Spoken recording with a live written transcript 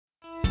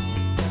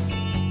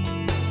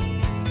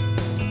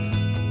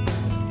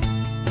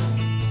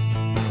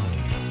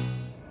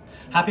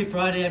Happy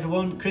Friday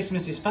everyone.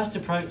 Christmas is fast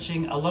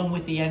approaching along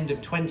with the end of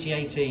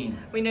 2018.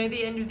 We know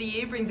the end of the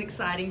year brings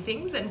exciting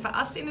things, and for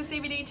us in the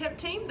CBD Temp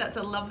team, that's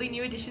a lovely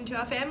new addition to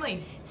our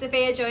family.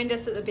 Sophia joined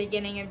us at the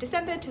beginning of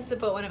December to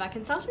support one of our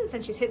consultants,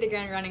 and she's hit the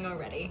ground running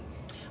already.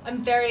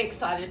 I'm very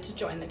excited to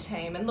join the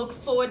team and look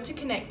forward to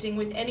connecting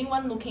with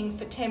anyone looking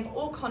for temp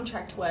or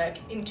contract work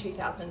in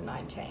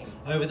 2019.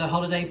 Over the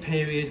holiday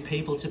period,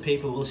 People to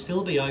People will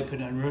still be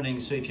open and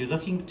running, so if you're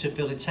looking to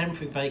fill a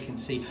temporary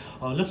vacancy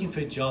or looking for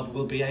a job,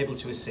 we'll be able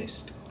to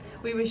assist.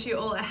 We wish you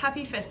all a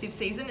happy festive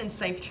season and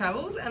safe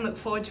travels, and look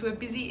forward to a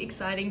busy,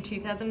 exciting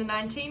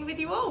 2019 with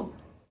you all.